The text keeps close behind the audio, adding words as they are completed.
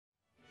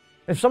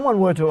If someone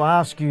were to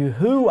ask you,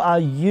 who are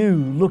you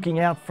looking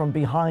out from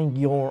behind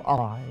your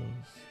eyes?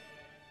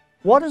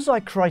 What is the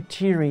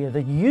criteria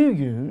that you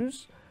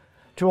use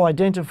to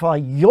identify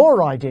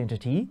your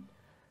identity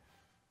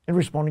in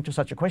responding to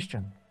such a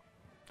question?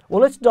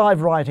 Well, let's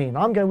dive right in.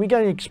 We're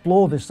going to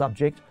explore this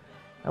subject,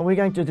 and we're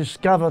going to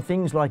discover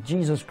things like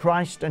Jesus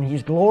Christ and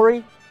His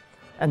glory,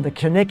 and the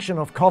connection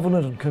of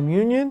covenant and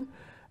communion,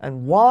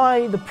 and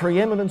why the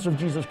preeminence of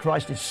Jesus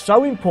Christ is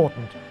so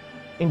important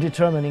in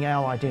determining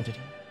our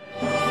identity.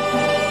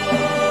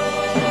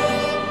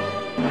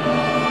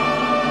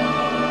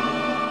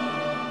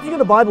 If you've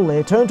got a Bible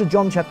there, turn to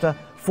John chapter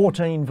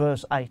 14,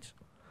 verse 8.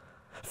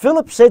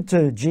 Philip said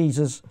to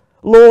Jesus,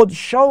 "Lord,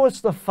 show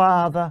us the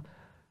Father,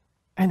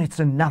 and it's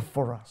enough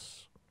for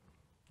us."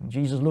 And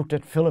Jesus looked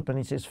at Philip and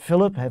he says,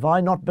 "Philip, have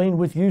I not been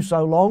with you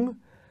so long,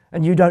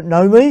 and you don't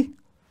know me?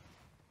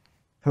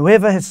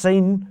 Whoever has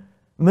seen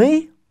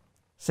me,"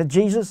 said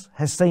Jesus,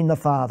 "has seen the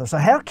Father. So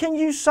how can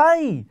you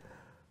say,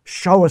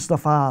 'Show us the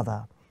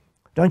Father'?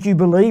 Don't you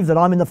believe that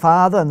I'm in the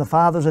Father and the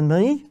Father's in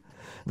me?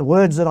 The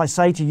words that I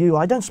say to you,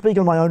 I don't speak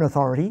on my own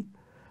authority,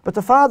 but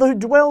the Father who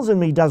dwells in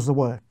me does the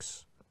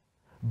works.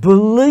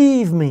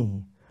 Believe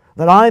me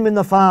that I'm in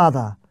the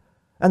Father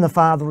and the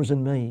Father is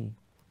in me."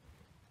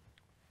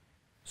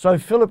 So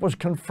Philip was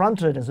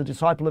confronted as a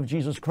disciple of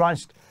Jesus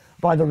Christ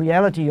by the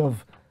reality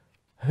of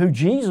who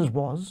Jesus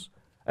was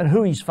and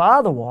who His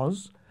Father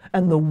was,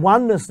 and the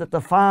oneness that the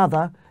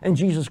Father and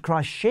Jesus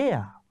Christ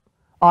share.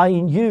 I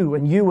in you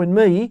and you in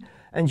me.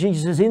 And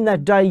Jesus says, in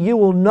that day you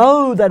will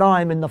know that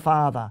I am in the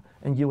Father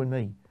and you in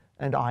me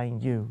and I in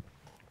you.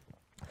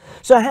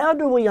 So how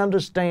do we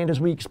understand,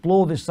 as we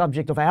explore this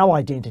subject of our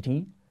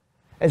identity,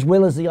 as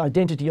well as the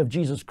identity of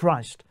Jesus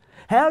Christ,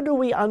 how do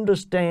we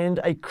understand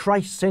a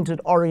Christ-centered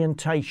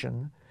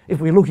orientation, if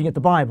we're looking at the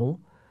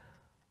Bible,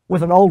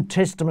 with an Old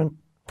Testament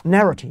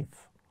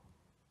narrative?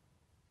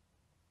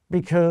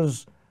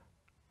 Because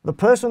the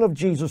person of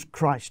Jesus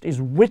Christ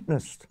is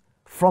witnessed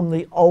from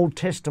the Old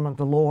Testament,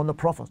 the law and the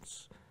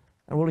prophets.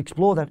 And we'll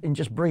explore that in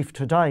just brief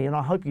today, and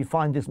I hope you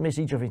find this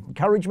message of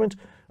encouragement,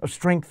 of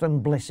strength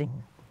and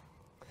blessing.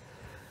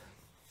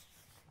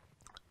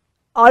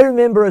 I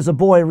remember as a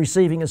boy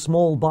receiving a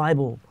small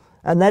Bible,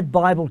 and that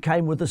Bible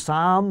came with the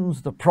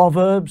Psalms, the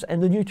Proverbs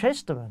and the New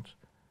Testament.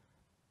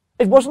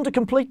 It wasn't a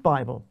complete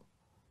Bible.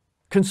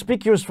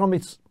 Conspicuous from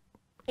its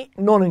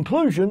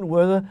non-inclusion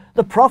were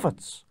the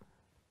prophets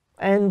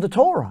and the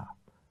Torah.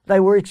 They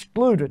were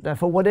excluded. Now,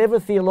 for whatever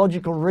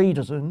theological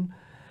reason,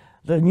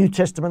 the New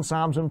Testament,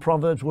 Psalms and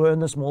Proverbs were in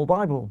the small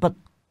Bible, but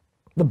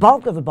the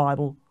bulk of the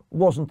Bible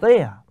wasn't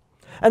there.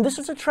 And this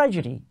is a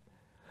tragedy,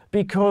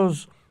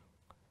 because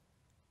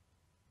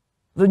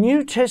the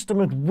New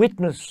Testament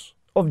witness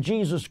of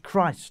Jesus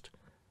Christ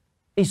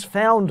is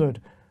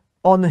founded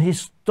on the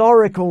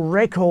historical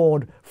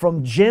record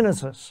from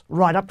Genesis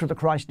right up to the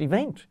Christ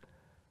event,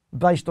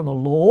 based on the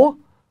law,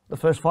 the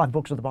first 5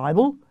 books of the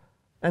Bible,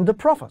 and the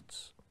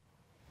prophets.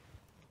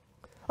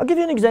 I'll give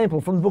you an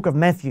example from the book of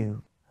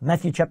Matthew.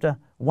 Matthew chapter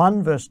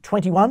 1, verse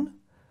 21.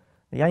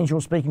 The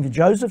angel speaking to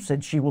Joseph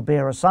said, "She will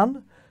bear a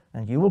son,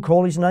 and you will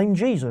call his name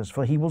Jesus,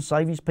 for he will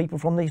save his people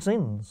from their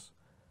sins."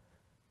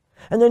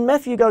 And then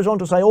Matthew goes on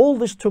to say, all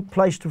this took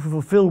place to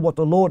fulfill what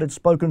the Lord had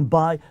spoken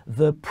by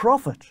the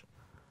prophet.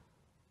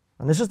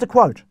 And this is the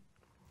quote,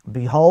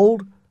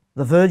 "Behold,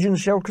 the virgin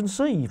shall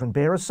conceive and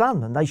bear a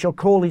son, and they shall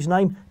call his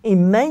name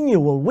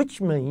Emmanuel," which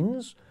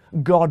means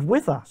God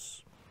with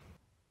us.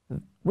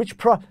 Which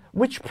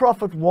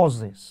prophet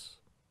was this?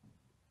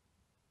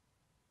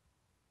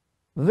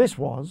 This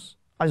was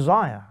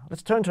Isaiah.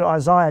 Let's turn to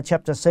Isaiah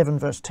chapter 7,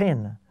 verse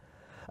 10.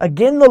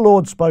 "Again the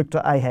Lord spoke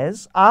to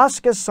Ahaz,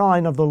 ask a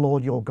sign of the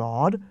Lord your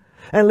God,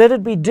 and let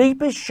it be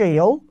deep as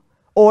Sheol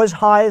or as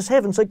high as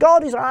heaven." So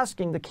God is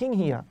asking the king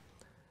here,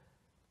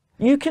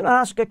 you can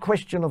ask a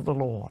question of the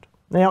Lord.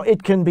 Now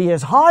it can be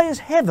as high as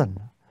heaven,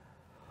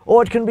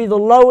 or it can be the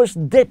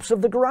lowest depths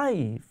of the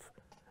grave.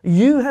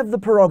 You have the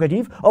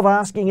prerogative of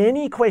asking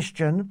any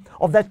question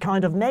of that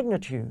kind of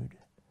magnitude.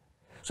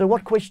 So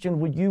what question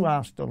would you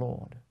ask the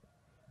Lord?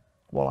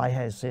 Well,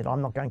 Ahaz said,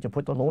 I'm not going to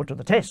put the Lord to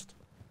the test.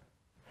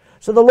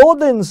 So the Lord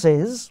then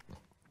says,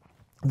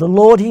 the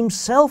Lord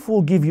himself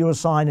will give you a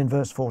sign in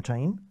verse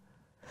 14.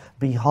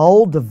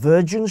 "Behold, the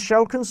virgin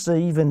shall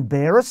conceive and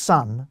bear a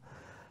son,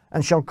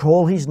 and shall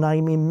call his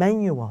name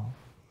Emmanuel."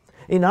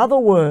 In other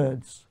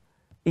words,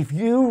 if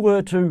you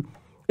were to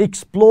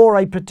explore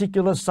a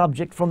particular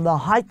subject from the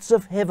heights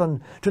of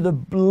heaven to the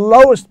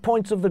lowest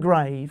points of the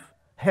grave,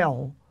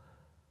 hell,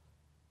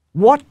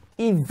 what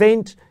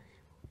event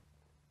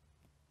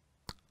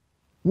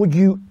would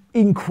you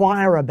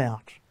inquire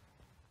about?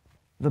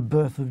 The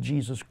birth of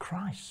Jesus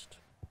Christ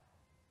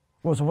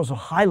was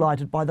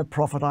highlighted by the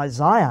prophet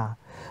Isaiah.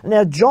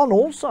 Now John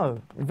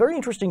also, very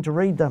interesting to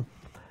read the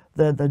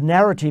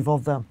narrative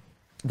of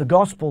the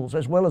Gospels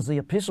as well as the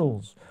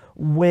epistles,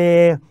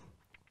 where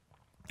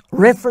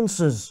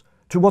references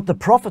to what the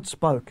prophet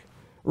spoke,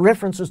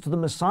 references to the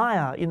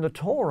Messiah in the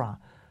Torah,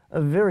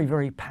 very,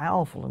 very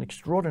powerful and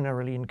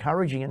extraordinarily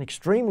encouraging and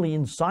extremely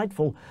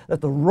insightful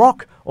that the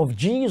rock of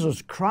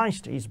Jesus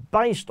Christ is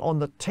based on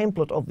the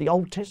template of the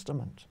Old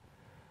Testament.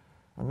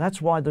 And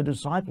that's why the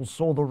disciples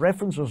saw the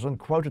references and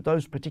quoted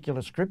those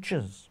particular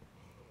scriptures.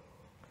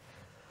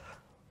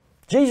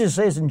 Jesus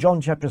says in John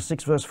chapter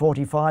 6 verse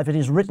 45, "It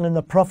is written in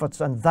the prophets,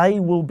 and they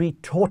will be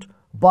taught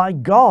by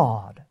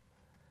God."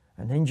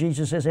 And then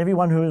Jesus says,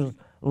 "Everyone who has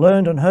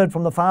learned and heard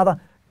from the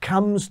Father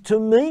comes to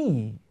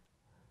me."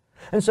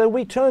 And so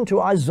we turn to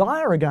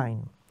Isaiah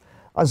again.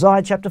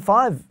 Isaiah chapter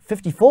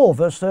 54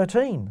 verse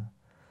 13.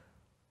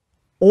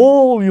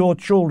 "All your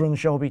children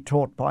shall be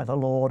taught by the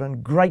Lord,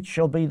 and great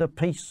shall be the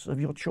peace of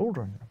your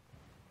children."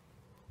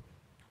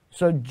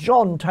 So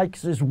John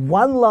takes this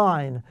one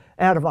line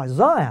out of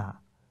Isaiah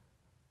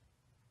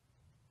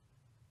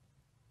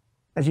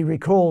as he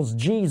recalls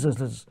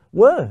Jesus'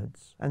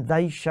 words, "and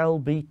they shall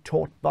be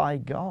taught by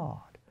God."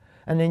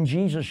 And then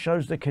Jesus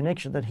shows the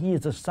connection that he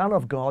is the Son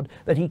of God,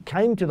 that he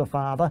came to the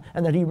Father,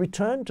 and that he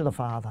returned to the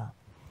Father.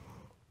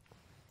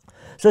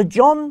 So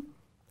John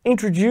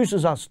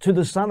introduces us to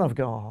the Son of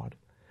God,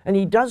 and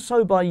he does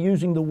so by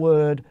using the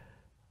word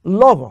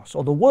logos,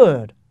 or the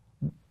word,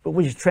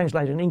 which is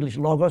translated in English.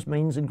 Logos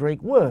means in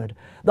Greek word,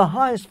 the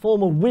highest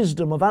form of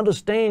wisdom, of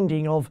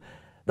understanding, of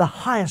the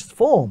highest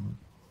form.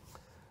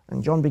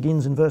 And John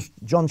begins in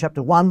John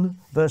chapter 1,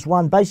 verse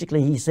 1.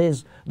 Basically, he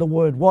says the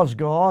Word was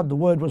God, the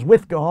Word was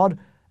with God,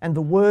 and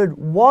the Word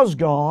was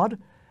God.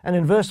 And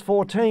in verse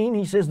 14,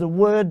 he says the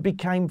Word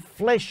became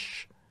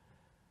flesh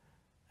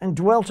and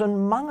dwelt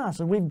among us,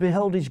 and we've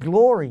beheld his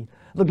glory,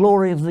 the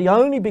glory of the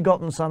only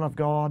begotten Son of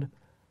God,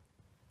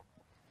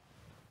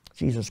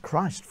 Jesus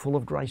Christ, full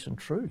of grace and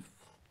truth.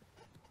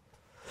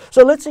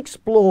 So let's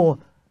explore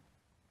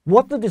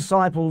what the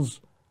disciples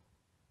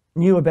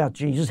knew about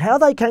Jesus, how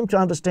they came to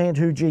understand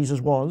who Jesus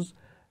was,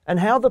 and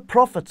how the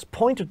prophets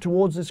pointed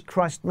towards this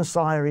Christ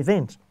Messiah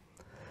event.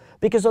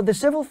 Because there's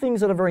several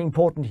things that are very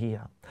important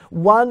here.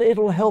 One,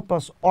 it'll help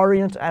us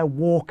orient our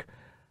walk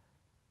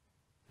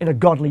in a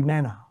godly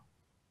manner.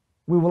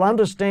 We will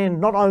understand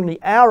not only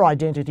our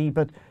identity,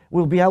 but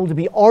we'll be able to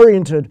be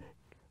oriented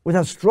with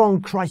a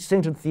strong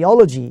Christ-centered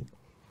theology.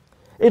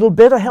 It'll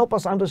better help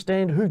us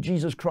understand who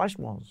Jesus Christ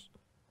was,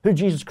 who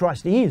Jesus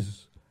Christ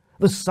is,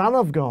 the Son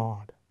of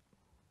God.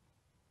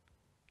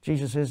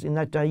 Jesus says, "In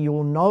that day you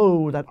will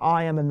know that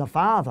I am in the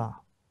Father,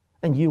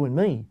 and you in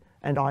me,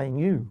 and I in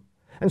you."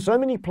 And so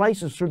many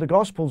places through the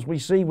Gospels we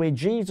see where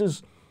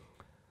Jesus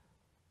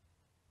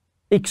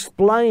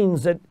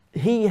explains that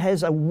he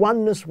has a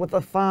oneness with the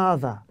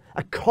Father,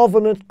 a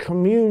covenant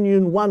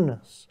communion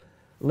oneness.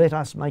 "Let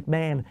us make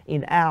man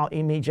in our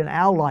image and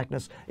our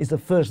likeness" is the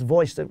first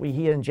voice that we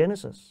hear in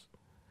Genesis.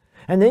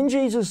 And then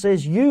Jesus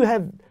says, "You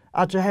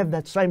are to have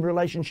that same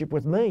relationship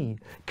with me.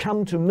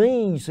 Come to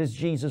me," says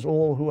Jesus,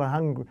 "all who are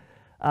hungry,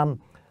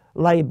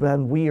 labor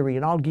and weary,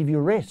 and I'll give you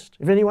rest.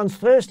 If anyone's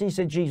thirsty,"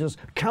 said Jesus,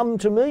 "come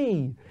to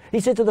me."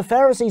 He said to the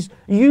Pharisees,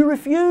 "You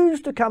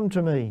refuse to come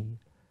to me."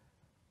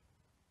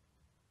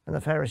 And the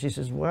Pharisees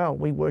says, "Well,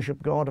 we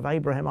worship God of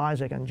Abraham,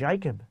 Isaac, and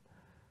Jacob."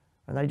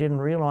 And they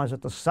didn't realize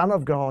that the Son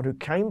of God, who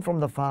came from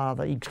the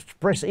Father, the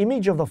express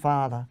image of the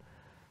Father,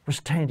 was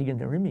standing in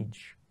their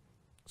image.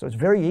 So it's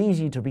very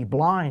easy to be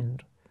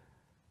blind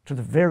to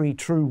the very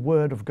true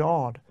Word of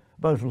God,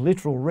 both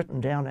literal,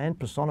 written down, and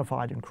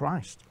personified in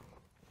Christ.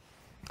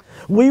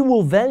 We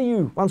will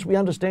value, once we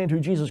understand who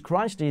Jesus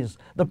Christ is,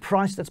 the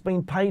price that's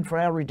been paid for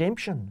our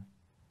redemption.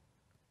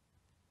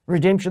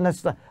 Redemption,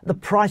 that's the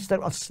price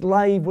that a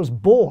slave was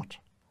bought.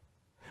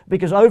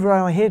 Because over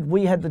our head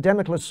we had the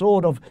Damocles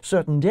sword of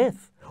certain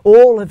death.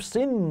 All have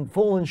sinned,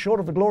 fallen short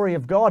of the glory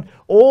of God.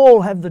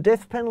 All have the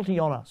death penalty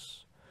on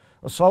us.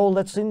 A soul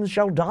that sins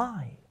shall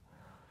die.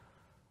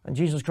 And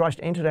Jesus Christ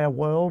entered our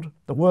world,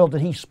 the world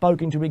that he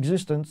spoke into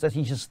existence, that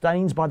he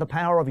sustains by the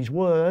power of his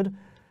word,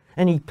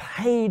 and he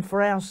paid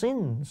for our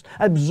sins,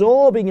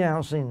 absorbing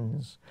our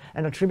sins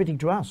and attributing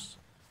to us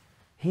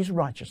his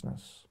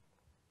righteousness.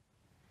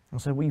 And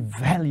so we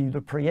value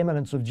the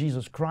preeminence of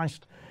Jesus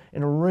Christ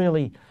in a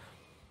really,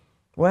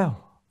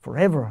 well,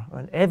 forever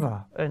and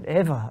ever and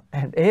ever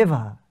and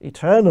ever,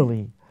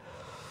 eternally.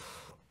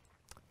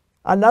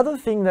 Another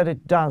thing that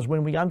it does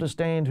when we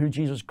understand who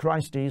Jesus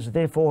Christ is,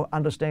 therefore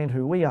understand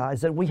who we are,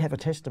 is that we have a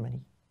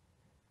testimony.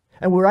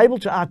 And we're able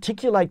to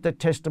articulate that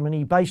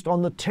testimony based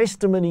on the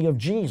testimony of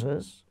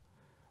Jesus.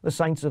 The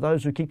saints are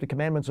those who keep the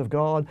commandments of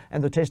God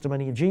and the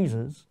testimony of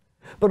Jesus,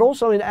 but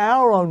also in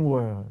our own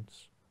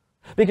words.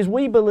 Because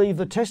we believe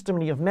the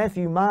testimony of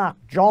Matthew, Mark,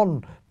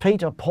 John,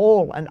 Peter,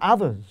 Paul, and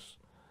others.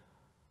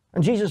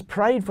 And Jesus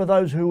prayed for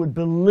those who would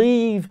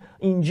believe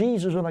in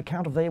Jesus on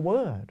account of their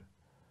word.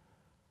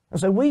 And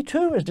so we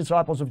too, as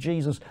disciples of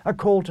Jesus, are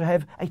called to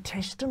have a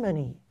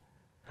testimony.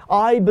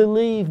 I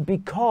believe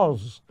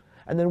because,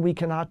 and then we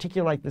can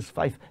articulate this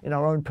faith in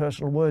our own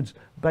personal words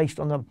based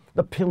on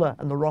the pillar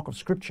and the rock of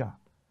Scripture,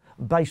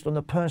 based on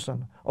the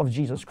person of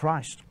Jesus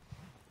Christ.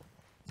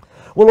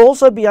 We'll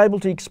also be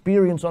able to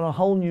experience on a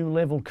whole new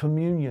level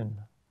communion,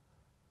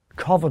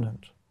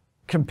 covenant,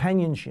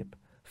 companionship,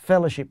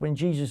 fellowship when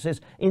Jesus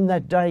says, in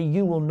that day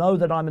you will know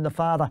that I'm in the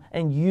Father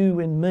and you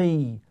in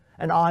me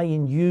and I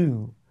in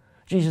you.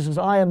 Jesus says,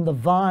 I am the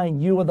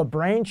vine, you are the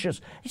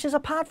branches. He says,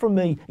 apart from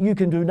me, you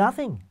can do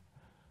nothing.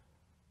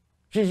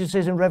 Jesus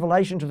says in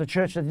Revelation to the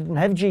church that didn't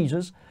have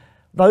Jesus,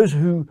 those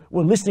who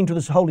were listening to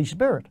this Holy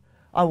Spirit,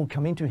 I will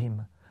come into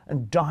him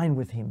and dine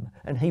with him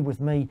and he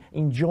with me,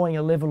 enjoying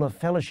a level of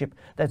fellowship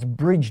that's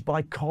bridged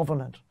by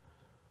covenant.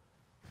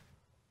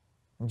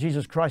 And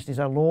Jesus Christ is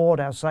our Lord,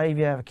 our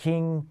Saviour, our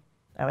King,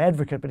 our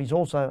advocate, but he's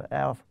also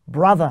our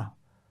brother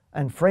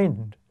and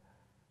friend.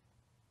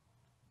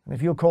 And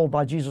if you're called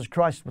by Jesus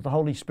Christ with the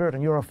Holy Spirit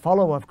and you're a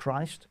follower of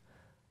Christ,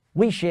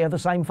 we share the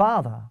same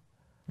Father.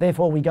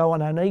 Therefore we go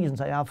on our knees and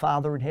say, Our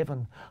Father in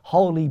heaven,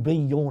 holy be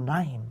your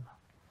name.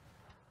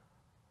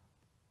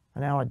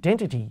 And our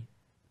identity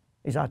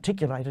is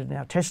articulated in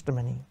our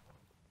testimony.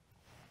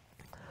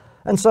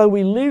 And so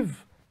we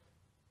live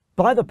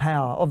by the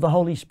power of the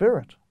Holy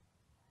Spirit,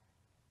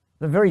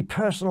 the very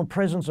personal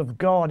presence of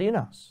God in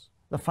us,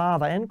 the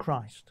Father and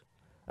Christ.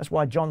 That's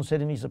why John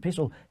said in his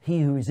epistle,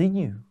 he who is in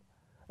you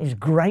is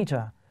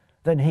greater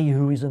than he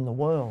who is in the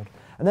world.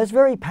 And that's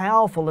very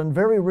powerful and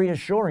very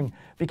reassuring,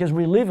 because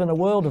we live in a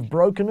world of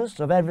brokenness,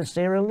 of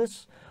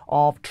adversarialness,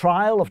 of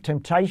trial, of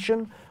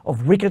temptation,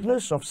 of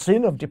wickedness, of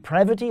sin, of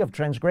depravity, of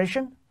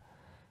transgression.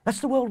 That's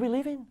the world we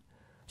live in.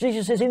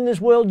 Jesus says, in this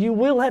world you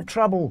will have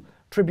trouble,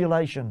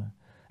 tribulation.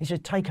 He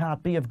said, take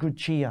heart, be of good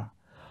cheer.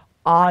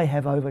 I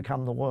have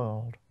overcome the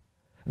world.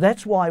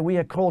 That's why we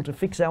are called to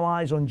fix our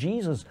eyes on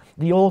Jesus,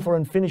 the author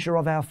and finisher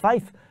of our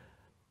faith,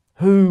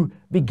 who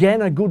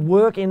began a good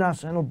work in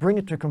us and will bring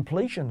it to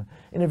completion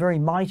in a very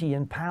mighty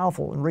and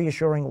powerful and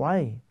reassuring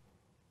way.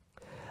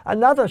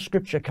 Another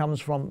scripture comes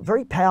from,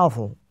 very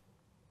powerful.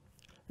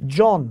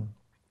 John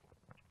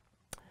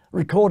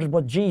recorded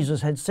what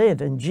Jesus had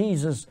said, and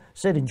Jesus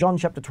said in John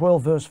chapter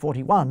 12 verse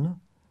 41,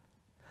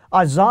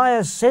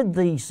 Isaiah said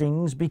these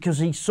things because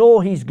he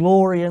saw his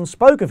glory and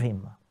spoke of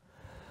him.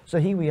 So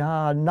here we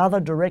are, another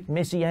direct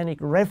messianic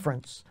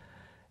reference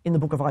in the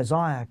book of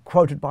Isaiah,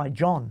 quoted by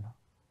John.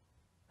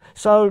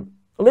 So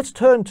let's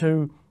turn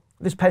to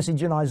this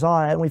passage in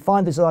Isaiah, and we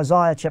find this in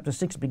Isaiah chapter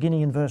 6,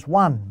 beginning in verse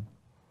 1.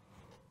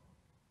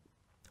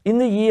 In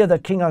the year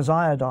that King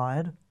Uzziah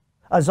died,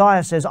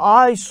 Isaiah says,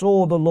 I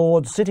saw the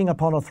Lord sitting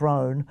upon a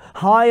throne,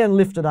 high and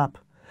lifted up,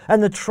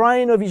 and the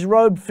train of his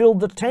robe filled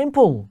the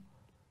temple.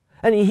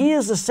 And he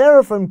hears the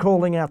seraphim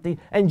calling out, the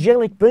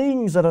angelic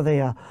beings that are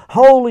there,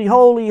 Holy,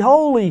 holy,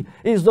 holy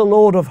is the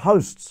Lord of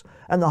hosts,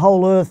 and the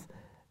whole earth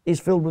is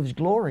filled with his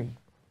glory.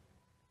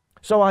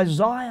 So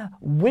Isaiah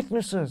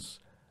witnesses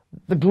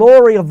the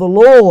glory of the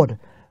Lord,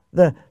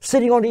 the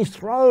sitting on his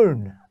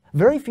throne.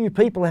 Very few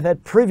people have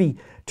had privy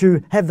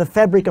to have the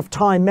fabric of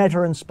time,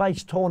 matter and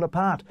space torn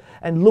apart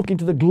and look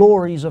into the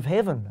glories of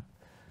heaven.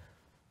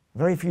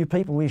 Very few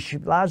people. We're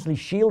largely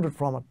shielded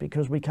from it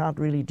because we can't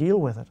really deal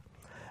with it.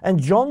 And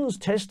John's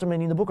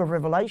testimony in the book of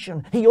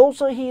Revelation, he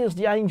also hears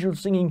the angels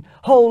singing,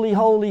 Holy,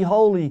 holy,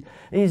 holy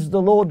is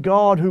the Lord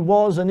God who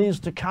was and is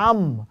to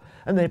come.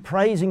 And they're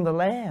praising the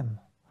Lamb.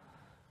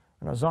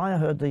 And Isaiah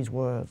heard these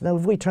words. Now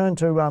if we turn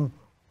to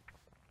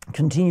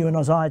continue in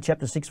Isaiah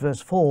chapter 6 verse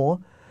 4,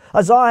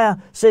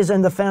 Isaiah says,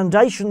 And the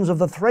foundations of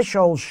the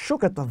threshold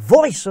shook at the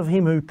voice of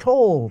him who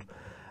called,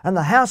 and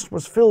the house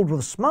was filled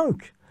with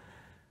smoke.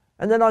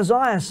 And then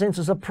Isaiah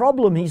senses a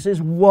problem. He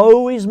says,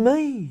 Woe is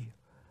me,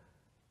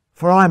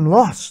 for I'm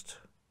lost.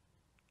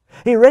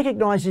 He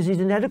recognizes his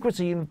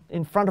inadequacy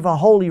in front of a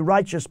holy,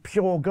 righteous,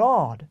 pure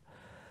God.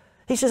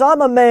 He says,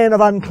 I'm a man of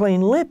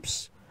unclean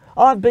lips.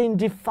 I've been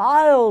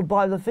defiled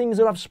by the things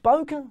that I've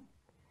spoken.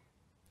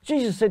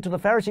 Jesus said to the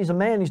Pharisees, a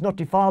man is not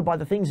defiled by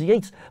the things he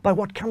eats, by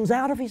what comes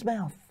out of his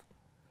mouth.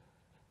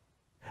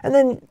 And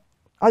then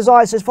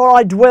Isaiah says, For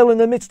I dwell in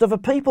the midst of a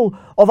people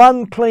of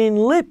unclean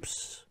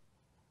lips.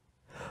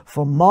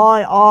 For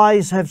my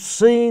eyes have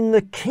seen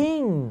the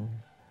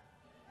King,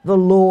 the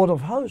Lord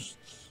of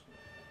hosts.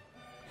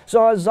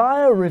 So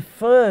Isaiah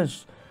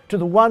refers to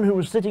the one who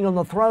was sitting on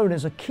the throne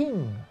as a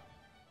king.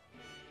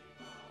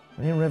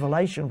 And in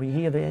Revelation we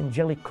hear the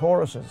angelic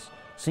choruses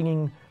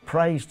singing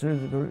praise to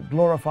the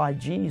glorified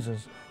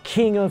Jesus,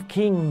 King of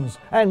kings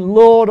and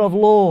Lord of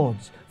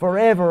lords,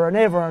 forever and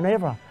ever and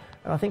ever.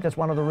 And I think that's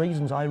one of the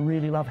reasons I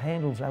really love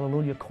Handel's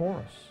Hallelujah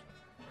chorus,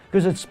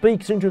 because it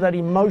speaks into that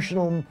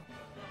emotional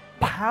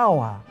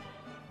power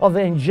of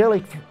the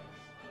angelic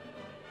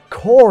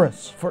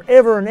chorus,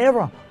 forever and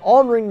ever,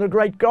 honouring the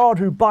great God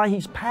who by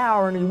his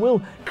power and his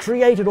will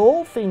created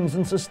all things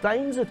and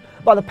sustains it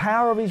by the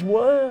power of his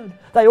word.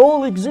 They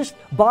all exist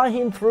by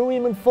him, through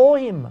him and for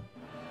him.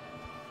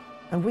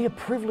 And we are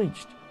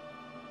privileged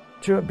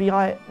to be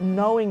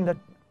knowing that,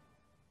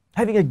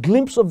 having a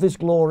glimpse of this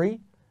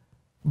glory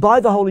by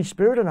the Holy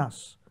Spirit in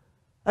us,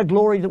 a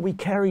glory that we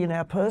carry in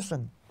our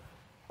person,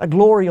 a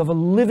glory of a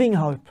living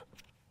hope,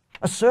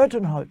 a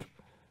certain hope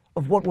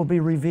of what will be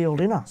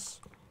revealed in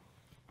us.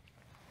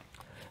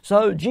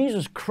 So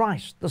Jesus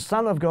Christ, the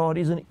Son of God,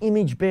 is an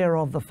image bearer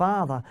of the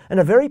Father in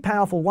a very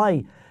powerful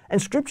way.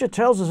 And Scripture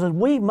tells us that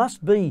we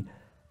must be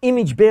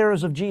image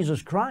bearers of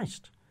Jesus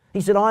Christ.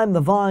 He said, I am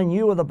the vine,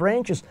 you are the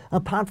branches.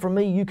 Apart from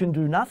me, you can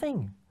do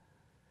nothing.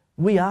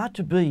 We are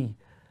to be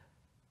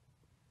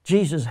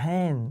Jesus'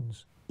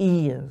 hands,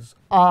 ears,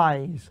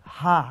 eyes,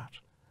 heart,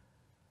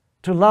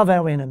 to love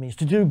our enemies,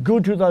 to do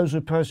good to those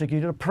who persecute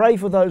you, to pray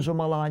for those who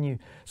malign you,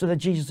 so that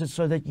Jesus said,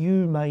 so that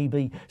you may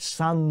be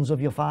sons of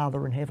your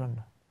Father in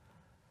heaven.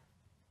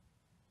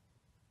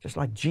 Just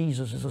like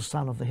Jesus is a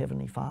son of the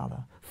Heavenly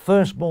Father,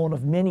 firstborn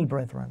of many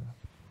brethren.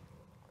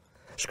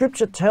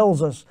 Scripture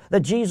tells us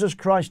that Jesus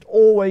Christ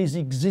always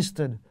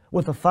existed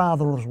with the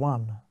Father as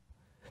one,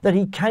 that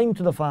He came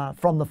to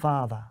from the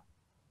Father,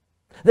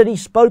 that He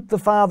spoke the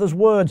Father's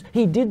words,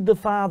 He did the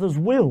Father's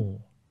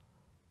will.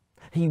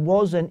 He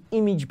was an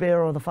image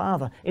bearer of the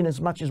Father,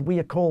 inasmuch as we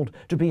are called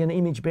to be an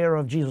image bearer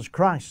of Jesus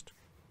Christ.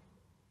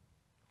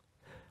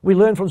 We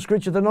learn from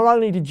Scripture that not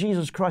only did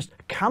Jesus Christ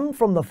come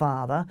from the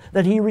Father,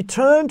 that He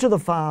returned to the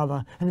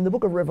Father. And in the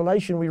book of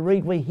Revelation we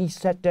read where He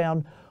sat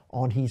down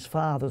on His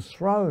Father's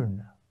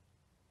throne.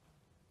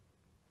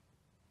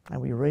 And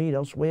we read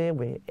elsewhere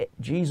where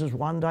Jesus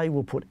one day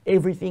will put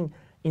everything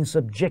in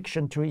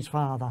subjection to His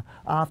Father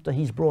after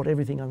He's brought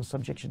everything under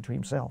subjection to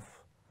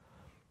Himself.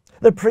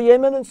 The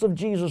preeminence of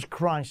Jesus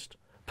Christ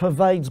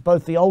pervades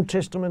both the Old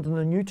Testament and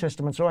the New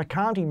Testament. So I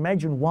can't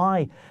imagine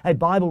why a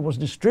Bible was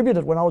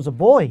distributed when I was a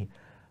boy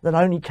that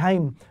only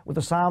came with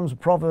the Psalms,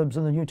 Proverbs,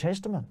 and the New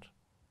Testament.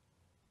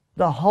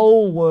 The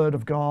whole Word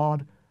of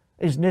God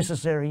is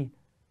necessary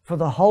for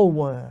the whole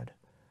Word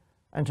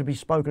and to be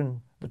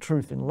spoken the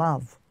truth in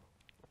love.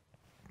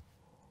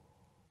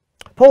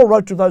 Paul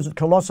wrote to those at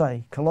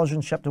Colossae,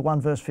 Colossians chapter 1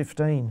 verse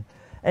 15,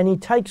 and he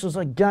takes us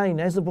again,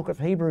 as the book of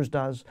Hebrews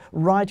does,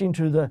 right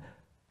into the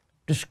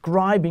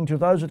describing to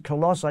those at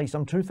Colossae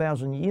some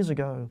 2,000 years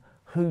ago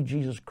who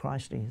Jesus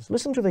Christ is.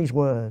 Listen to these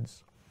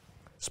words.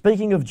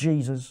 Speaking of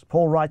Jesus,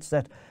 Paul writes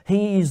that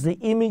He is the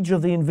image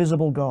of the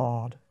invisible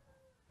God,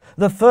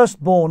 the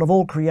firstborn of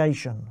all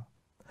creation.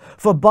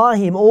 For by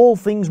Him all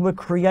things were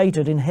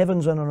created in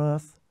heavens and on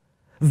earth,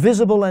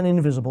 visible and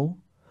invisible,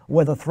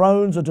 whether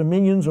thrones or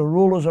dominions or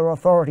rulers or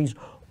authorities,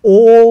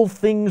 all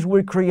things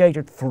were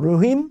created through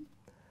Him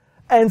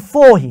and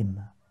for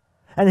Him.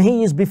 And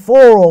He is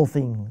before all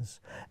things,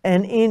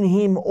 and in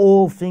Him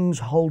all things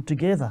hold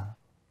together.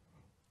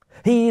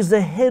 He is the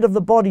head of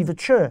the body, the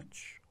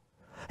church.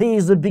 He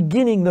is the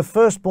beginning, the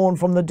firstborn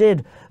from the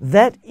dead,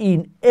 that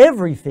in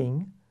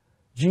everything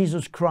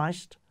Jesus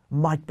Christ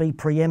might be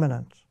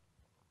preeminent.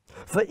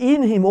 For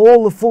in Him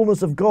all the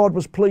fullness of God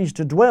was pleased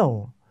to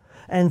dwell,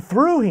 and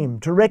through Him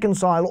to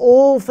reconcile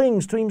all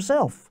things to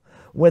Himself,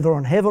 whether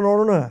on heaven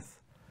or on earth.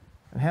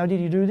 And how did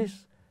He do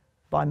this?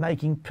 By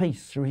making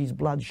peace through His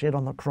blood shed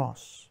on the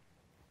cross.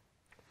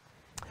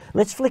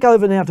 Let's flick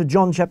over now to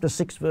John chapter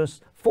 6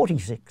 verse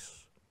 46.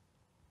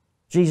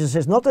 Jesus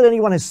says, not that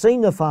anyone has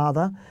seen the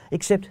Father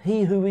except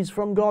he who is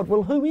from God.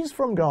 Well, who is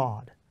from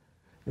God?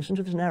 Listen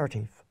to this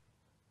narrative.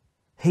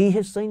 He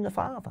has seen the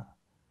Father.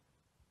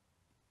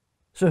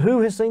 So who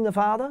has seen the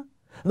Father?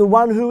 The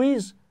one who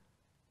is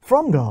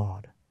from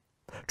God.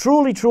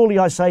 Truly, truly,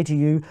 I say to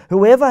you,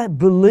 whoever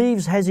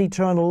believes has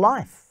eternal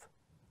life.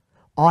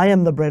 I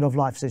am the bread of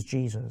life, says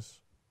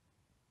Jesus.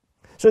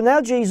 So now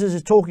Jesus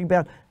is talking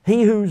about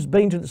he who's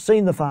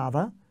seen the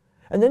Father,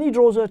 and then He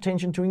draws our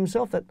attention to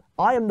Himself that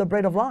I am the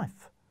bread of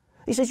life.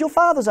 He says, your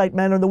fathers ate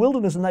manna in the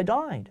wilderness and they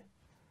died.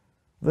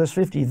 Verse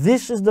 50,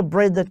 this is the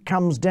bread that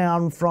comes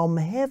down from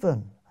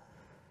heaven,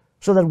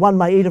 so that one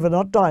may eat of it and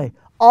not die.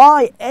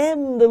 I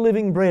am the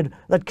living bread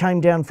that came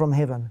down from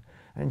heaven.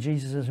 And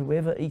Jesus says,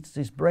 whoever eats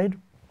this bread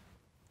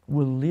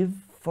will live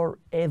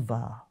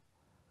forever.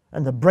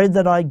 And the bread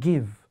that I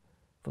give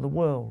for the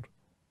world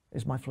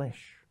is my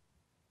flesh.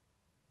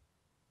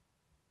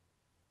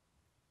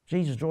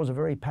 Jesus draws a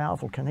very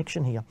powerful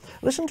connection here.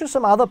 Listen to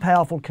some other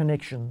powerful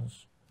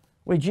connections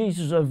where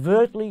Jesus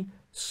overtly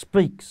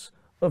speaks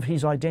of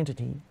His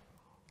identity.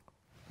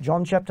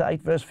 John chapter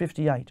 8 verse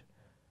 58.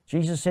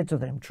 Jesus said to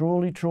them,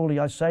 truly, truly,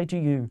 I say to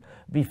you,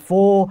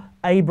 before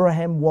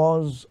Abraham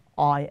was,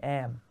 I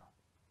am.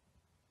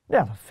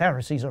 Now the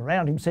Pharisees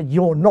around Him said,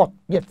 you're not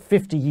yet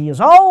 50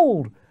 years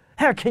old.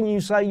 How can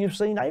you say you've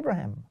seen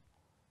Abraham?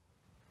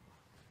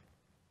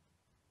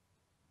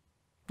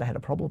 They had a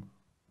problem.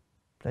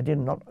 They did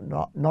not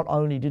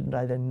only didn't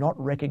they not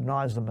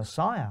recognize the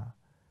Messiah,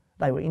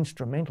 they were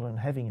instrumental in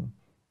having Him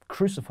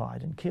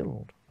crucified and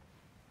killed.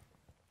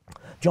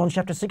 John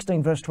chapter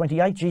 16 verse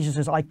 28, Jesus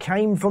says, I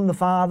came from the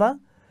Father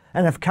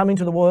and have come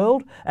into the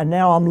world, and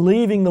now I'm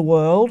leaving the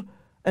world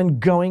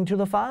and going to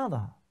the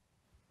Father.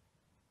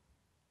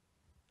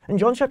 In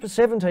John chapter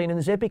 17, in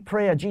this epic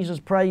prayer, Jesus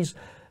prays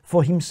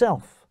for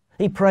Himself.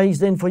 He prays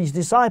then for His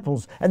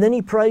disciples, and then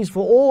He prays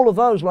for all of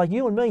those like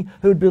you and me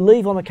who would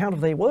believe on account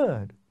of their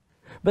word.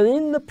 But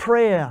in the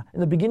prayer, in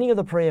the beginning of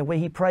the prayer where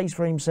He prays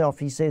for Himself,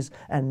 He says,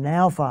 and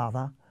now,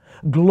 Father,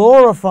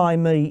 glorify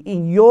me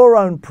in your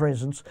own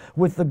presence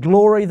with the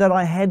glory that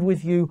I had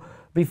with you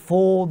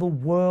before the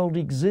world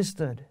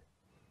existed.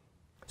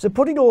 So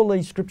putting all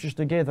these scriptures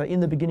together, in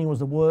the beginning was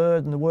the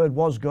Word, and the Word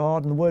was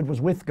God, and the Word was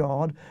with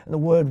God, and the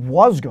Word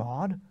was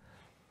God.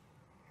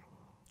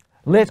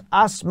 let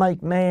us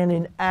make man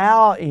in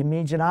our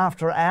image and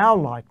after our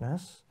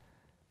likeness,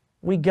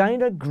 we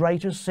gain a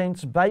greater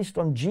sense based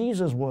on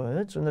Jesus'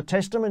 words and the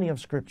testimony of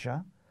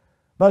Scripture,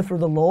 both through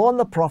the law and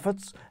the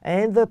prophets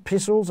and the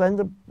epistles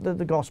and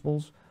the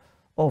Gospels,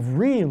 of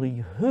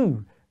really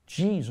who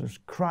Jesus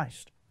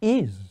Christ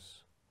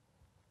is.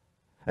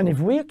 And if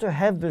we are to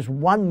have this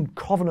one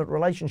covenant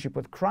relationship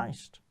with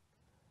Christ,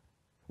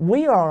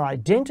 we are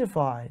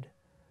identified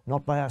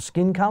not by our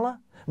skin colour,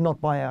 not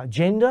by our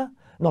gender,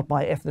 not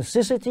by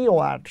ethnicity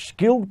or our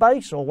skill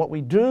base or what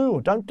we do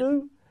or don't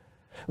do.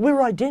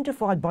 We're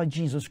identified by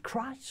Jesus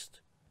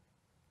Christ.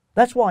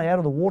 That's why out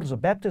of the waters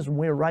of baptism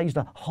we're raised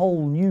a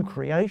whole new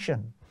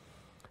creation.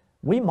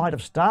 We might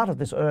have started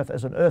this earth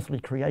as an earthly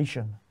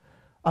creation,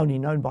 only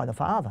known by the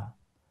Father.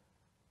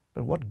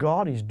 But what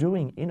God is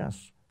doing in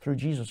us through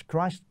Jesus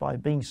Christ by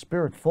being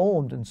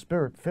Spirit-formed and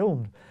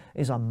Spirit-filled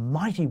is a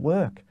mighty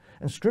work.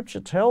 And Scripture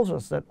tells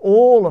us that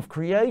all of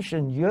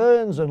creation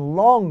yearns and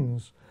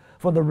longs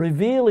for the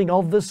revealing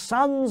of the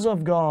sons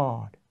of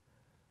God.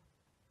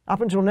 Up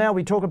until now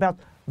we talk about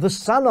the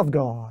Son of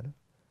God.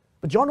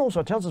 But John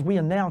also tells us we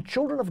are now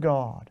children of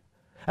God.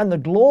 And the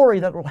glory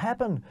that will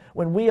happen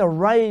when we are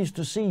raised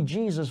to see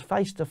Jesus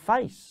face to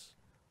face.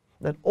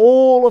 That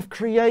all of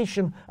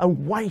creation are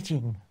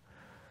waiting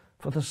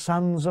for the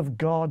sons of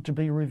God to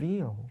be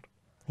revealed.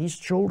 His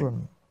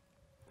children.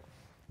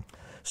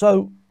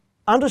 So,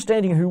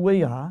 understanding who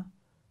we are,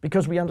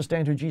 because we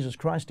understand who Jesus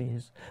Christ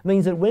is,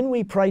 means that when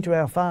we pray to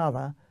our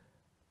Father,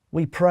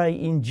 we pray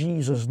in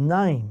Jesus'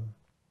 name.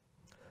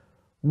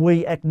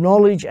 We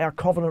acknowledge our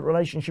covenant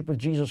relationship with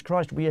Jesus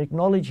Christ. We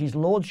acknowledge His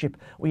Lordship.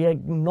 We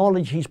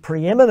acknowledge His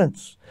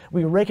preeminence.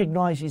 We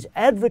recognize His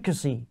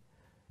advocacy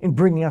in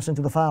bringing us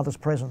into the Father's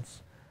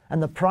presence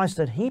and the price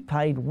that He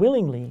paid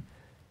willingly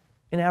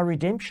in our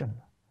redemption.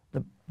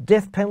 The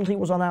death penalty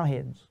was on our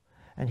heads,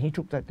 and He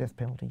took that death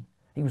penalty.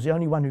 He was the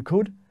only one who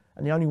could,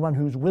 and the only one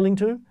who was willing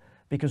to,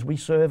 because we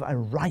serve a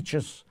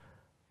righteous,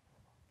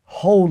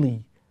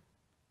 holy,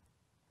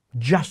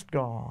 just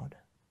God,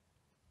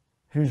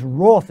 whose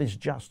wrath is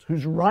just,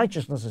 whose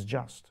righteousness is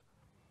just,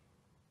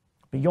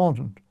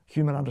 beyond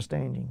human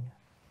understanding.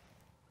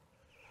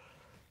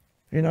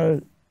 You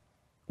know,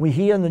 we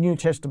hear in the New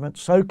Testament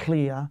so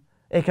clear,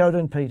 echoed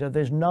in Peter,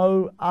 there's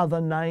no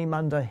other name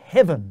under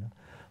heaven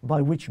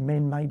by which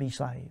men may be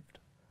saved.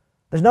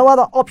 There's no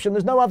other option,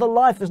 there's no other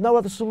life, there's no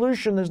other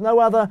solution, there's no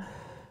other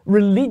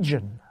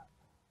religion.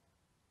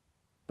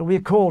 But we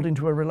are called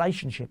into a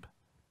relationship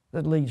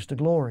that leads to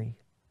glory.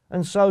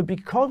 And so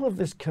because of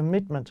this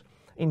commitment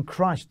in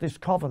Christ, this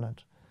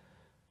covenant,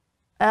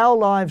 our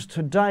lives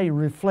today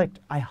reflect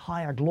a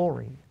higher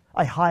glory,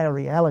 a higher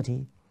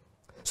reality.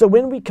 So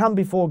when we come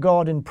before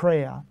God in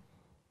prayer,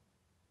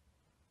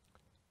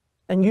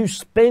 and you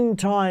spend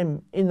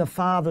time in the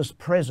Father's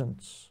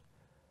presence,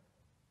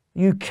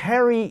 you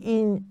carry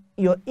in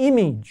your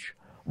image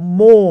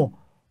more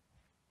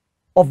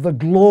of the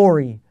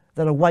glory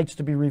that awaits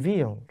to be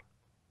revealed.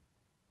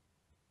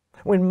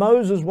 When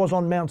Moses was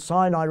on Mount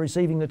Sinai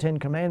receiving the Ten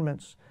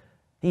Commandments,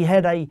 he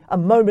had a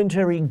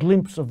momentary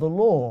glimpse of the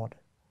Lord.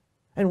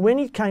 And when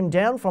he came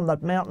down from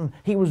that mountain,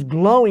 he was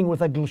glowing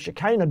with a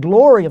Shekinah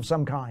glory of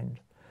some kind,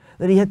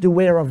 that he had to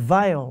wear a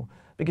veil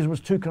because it was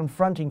too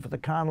confronting for the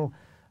carnal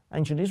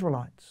ancient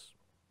Israelites.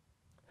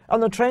 On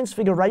the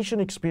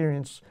Transfiguration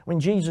experience, when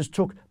Jesus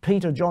took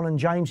Peter, John and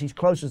James, his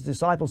closest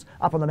disciples,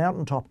 up on the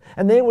mountaintop,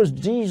 and there was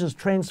Jesus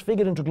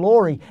transfigured into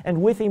glory,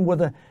 and with him were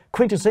the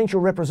quintessential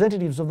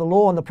representatives of the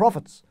law and the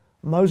prophets,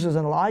 Moses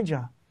and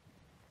Elijah.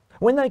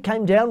 When they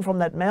came down from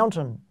that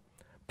mountain,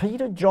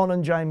 Peter, John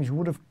and James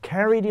would have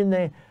carried in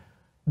their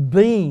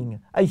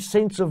being a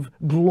sense of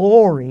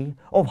glory,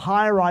 of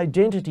higher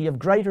identity, of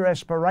greater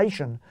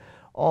aspiration,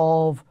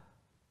 of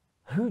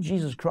who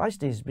Jesus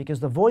Christ is,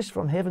 because the voice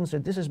from heaven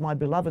said, "This is my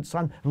beloved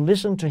Son,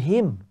 listen to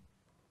Him."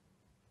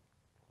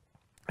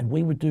 And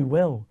we would do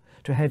well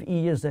to have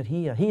ears that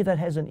hear. He that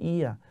has an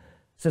ear,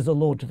 says the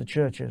Lord to the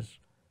churches,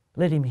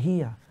 let him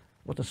hear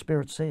what the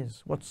Spirit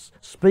says, what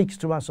speaks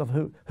to us of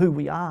who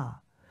we are,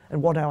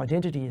 and what our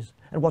identity is,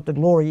 and what the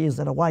glory is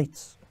that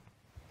awaits.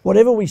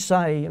 Whatever we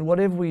say and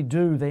whatever we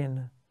do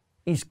then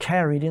is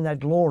carried in that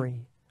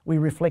glory. We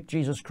reflect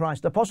Jesus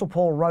Christ. The Apostle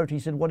Paul wrote, he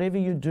said, whatever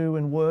you do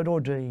in word or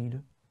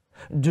deed,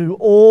 do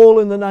all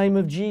in the name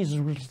of Jesus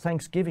with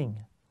thanksgiving.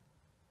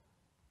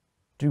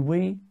 Do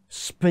we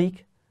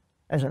speak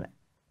as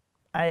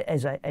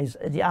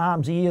the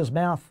arms, ears,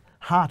 mouth,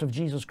 heart of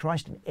Jesus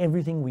Christ in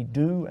everything we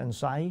do and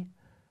say?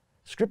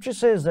 Scripture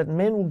says that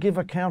men will give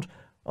account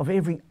of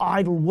every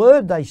idle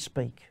word they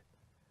speak.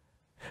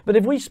 But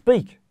if we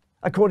speak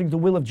according to the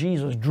will of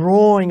Jesus,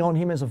 drawing on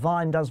Him as a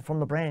vine does from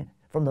the branch,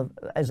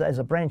 as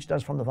a branch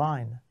does from the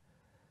vine,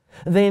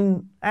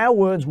 then our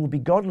words will be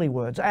godly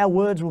words. Our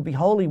words will be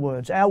holy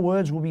words. Our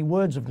words will be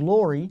words of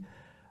glory.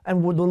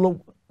 And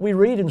we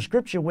read in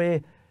Scripture where,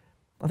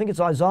 I think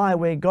it's Isaiah,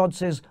 where God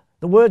says,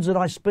 the words that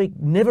I speak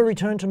never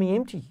return to me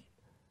empty.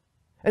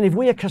 And if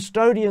we are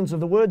custodians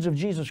of the words of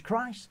Jesus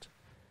Christ,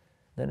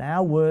 then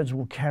our words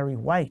will carry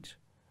weight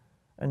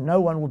and no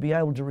one will be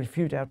able to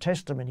refute our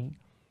testimony,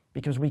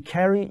 because we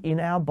carry in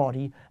our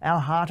body, our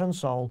heart and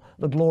soul,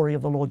 the glory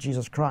of the Lord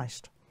Jesus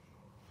Christ.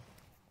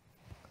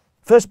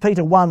 1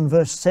 Peter 1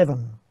 verse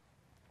 7.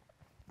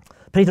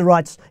 Peter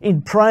writes,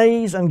 "In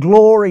praise and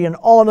glory and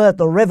honour at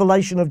the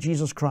revelation of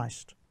Jesus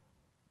Christ."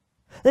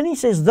 Then he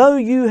says, "Though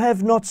you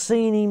have not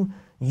seen him,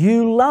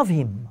 you love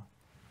him."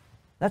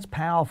 That's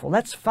powerful.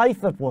 That's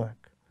faith at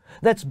work.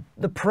 That's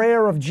the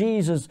prayer of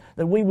Jesus,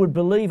 that we would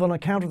believe on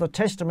account of the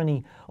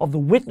testimony of the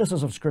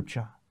witnesses of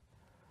Scripture.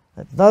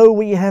 That though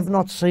we have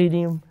not seen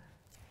him,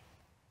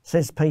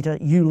 says Peter,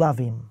 you love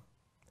him.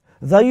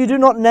 Though you do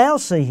not now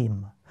see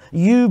him,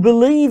 you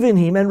believe in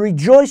him and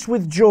rejoice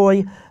with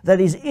joy that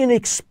is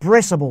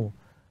inexpressible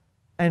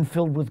and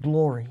filled with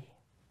glory.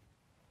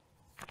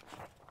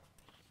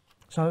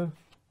 So,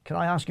 can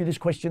I ask you this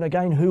question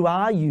again? Who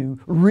are you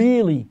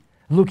really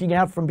looking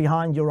out from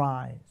behind your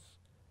eyes?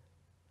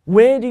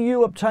 Where do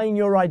you obtain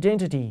your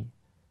identity?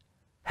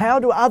 How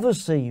do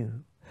others see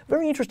you?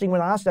 Very interesting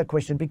when I asked that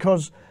question,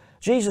 because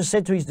Jesus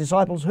said to his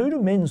disciples, "Who do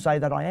men say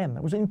that I am?"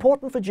 It was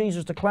important for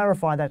Jesus to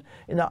clarify that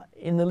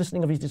in the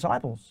listening of his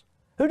disciples.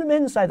 Who do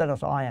men say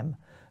that I am?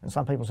 And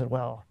some people said,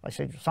 well, they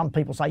said, some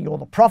people say you're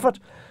the prophet.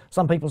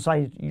 Some people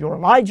say you're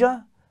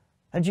Elijah.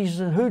 And Jesus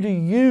said, "Who do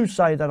you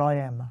say that I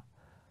am?"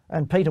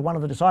 And Peter, one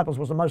of the disciples,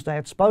 was the most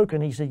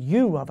outspoken. He said,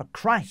 "You are the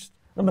Christ,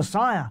 the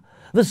Messiah,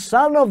 the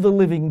Son of the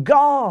living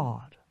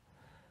God."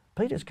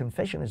 Peter's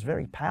confession is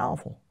very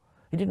powerful.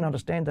 He didn't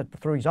understand that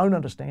through his own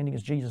understanding,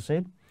 as Jesus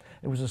said.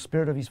 It was the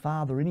Spirit of his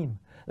Father in him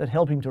that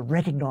helped him to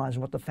recognize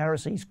what the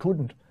Pharisees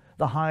couldn't,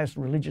 the highest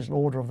religious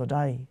order of the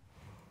day.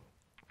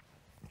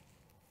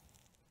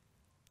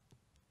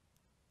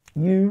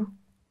 You,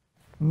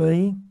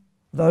 me,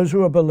 those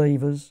who are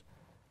believers,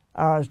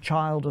 are a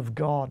child of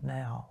God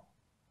now.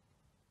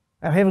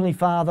 Our Heavenly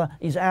Father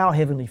is our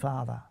Heavenly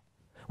Father.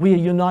 We are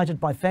united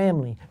by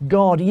family.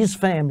 God is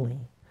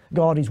family.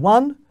 God is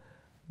one,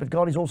 but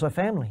God is also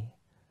family.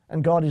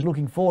 And God is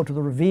looking forward to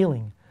the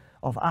revealing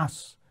of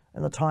us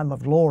in the time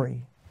of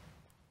glory.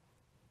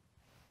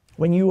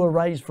 When you were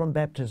raised from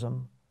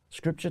baptism,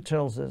 Scripture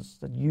tells us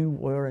that you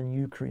were a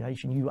new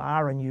creation. You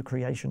are a new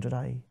creation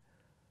today.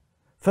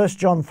 1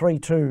 John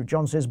 3:2,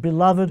 John says,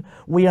 "Beloved,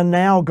 we are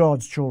now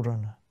God's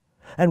children,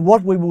 and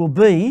what we will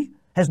be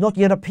has not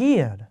yet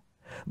appeared.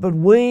 But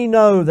we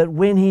know that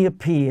when he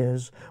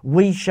appears,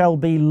 we shall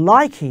be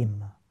like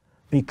him,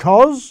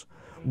 because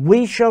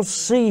we shall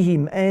see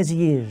him as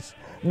he is."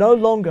 No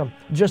longer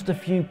just a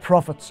few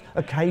prophets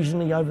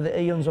occasionally over the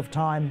eons of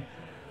time.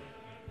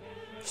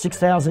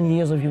 6,000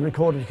 years of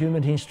recorded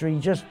human history,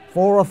 just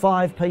 4 or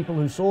 5 people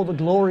who saw the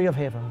glory of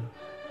heaven,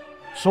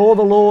 saw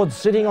the Lord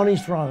sitting on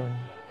his throne.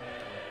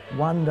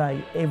 One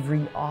day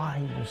every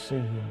eye will see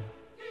him.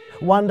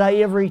 One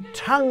day every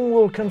tongue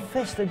will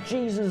confess that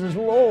Jesus is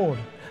Lord.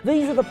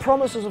 These are the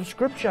promises of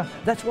Scripture.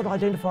 That's what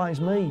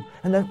identifies me,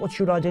 and that's what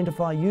should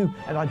identify you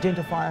and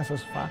identify us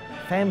as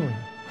family.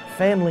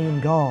 Family in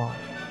God.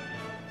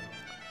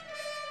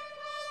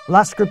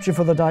 Last scripture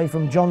for the day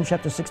from John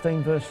chapter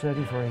 16 verse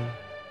 33.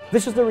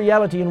 This is the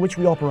reality in which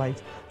we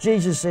operate.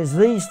 Jesus says,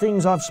 "These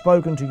things I've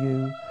spoken to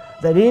you,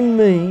 that in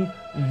me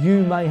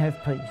you may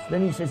have peace."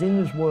 Then he says,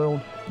 "In this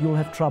world you'll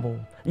have trouble,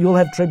 you'll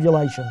have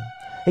tribulation."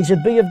 He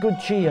said, "Be of good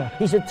cheer."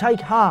 He said, "Take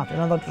heart," in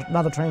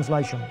another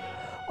translation.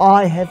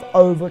 "I have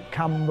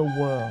overcome the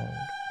world."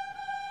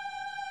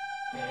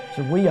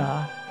 So we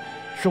are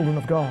children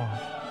of God.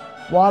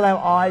 While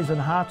our eyes and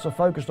hearts are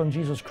focused on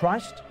Jesus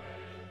Christ,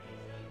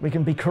 we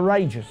can be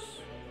courageous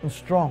and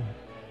strong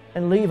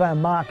and leave our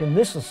mark in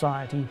this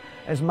society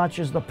as much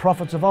as the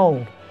prophets of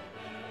old,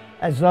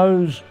 as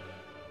those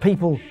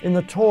people in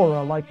the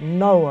Torah like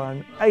Noah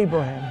and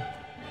Abraham,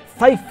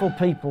 faithful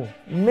people,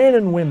 men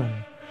and women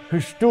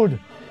who stood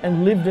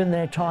and lived in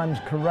their times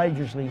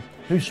courageously,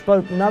 who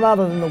spoke none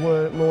other than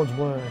the Lord's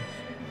words,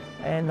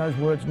 and those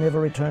words never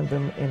returned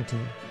them empty.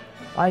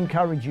 I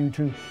encourage you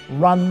to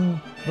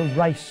run the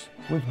race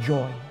with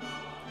joy.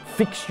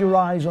 Fix your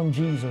eyes on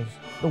Jesus,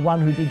 the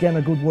one who began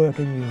a good work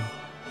in you,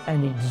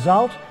 and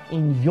exult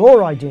in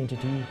your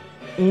identity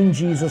in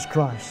Jesus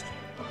Christ.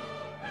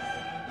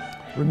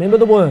 Remember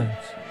the words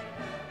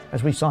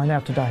as we sign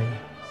out today.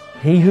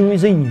 He who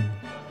is in you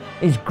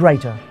is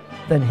greater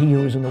than he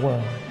who is in the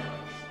world.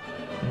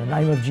 In the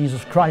name of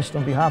Jesus Christ,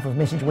 on behalf of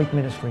Message Week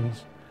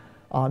Ministries,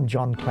 I'm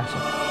John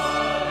Klassek.